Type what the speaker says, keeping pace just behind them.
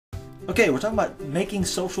Okay, we're talking about making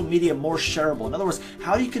social media more shareable. In other words,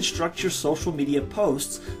 how do you construct your social media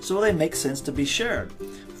posts so they make sense to be shared?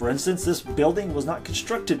 For instance, this building was not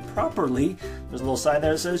constructed properly. There's a little sign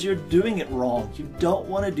there that says you're doing it wrong. You don't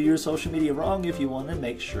want to do your social media wrong if you want to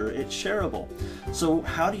make sure it's shareable. So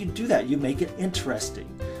how do you do that? You make it interesting.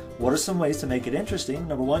 What are some ways to make it interesting?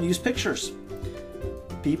 Number one, use pictures.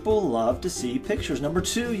 People love to see pictures. Number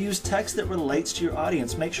two, use text that relates to your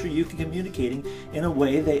audience. Make sure you can communicating in a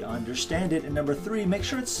way they understand it. And number three, make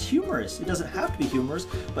sure it's humorous. It doesn't have to be humorous,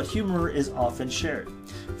 but humor is often shared.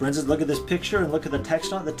 For instance, look at this picture and look at the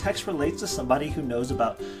text on it. The text relates to somebody who knows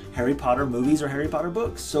about Harry Potter movies or Harry Potter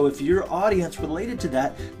books. So if your audience related to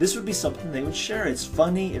that, this would be something they would share. It's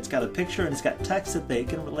funny, it's got a picture, and it's got text that they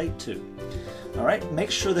can relate to. All right,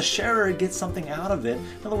 make sure the sharer gets something out of it.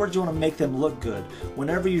 In other words, you want to make them look good.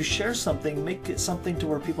 Whenever you share something, make it something to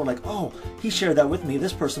where people are like, oh, he shared that with me.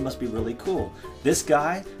 This person must be really cool. This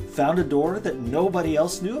guy found a door that nobody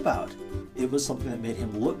else knew about. It was something that made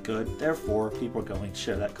him look good. Therefore, people are going to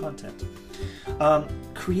share that content.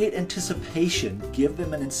 Create anticipation. Give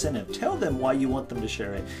them an incentive. Tell them why you want them to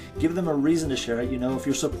share it. Give them a reason to share it. You know, if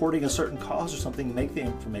you're supporting a certain cause or something, make the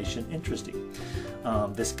information interesting.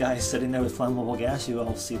 This guy is sitting there with flammable gas. You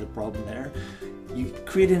all see the problem there. You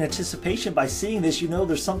create an anticipation by seeing this. You know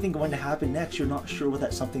there's something going to happen next. You're not sure what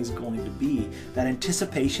that something's going to be. That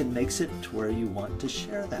anticipation makes it to where you want to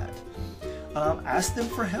share that. Ask them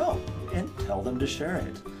for help and tell them to share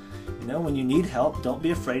it. You know, when you need help, don't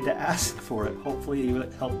be afraid to ask for it. Hopefully you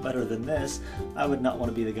would help better than this. I would not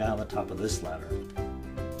want to be the guy on the top of this ladder.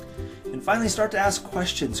 And finally, start to ask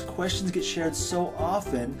questions. Questions get shared so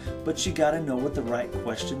often, but you got to know what the right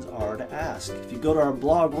questions are to ask. If you go to our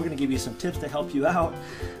blog, we're going to give you some tips to help you out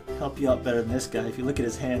better than this guy. If you look at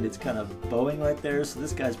his hand, it's kind of bowing right there. So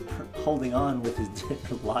this guy's holding on with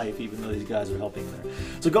his life, even though these guys are helping there.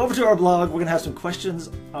 So go over to our blog. We're going to have some questions,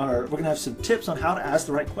 or we're going to have some tips on how to ask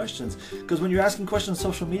the right questions. Because when you're asking questions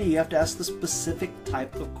on social media, you have to ask the specific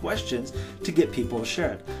type of questions to get people to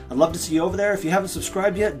share it. I'd love to see you over there. If you haven't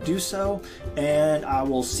subscribed yet, do so. And I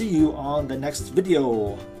will see you on the next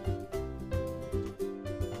video.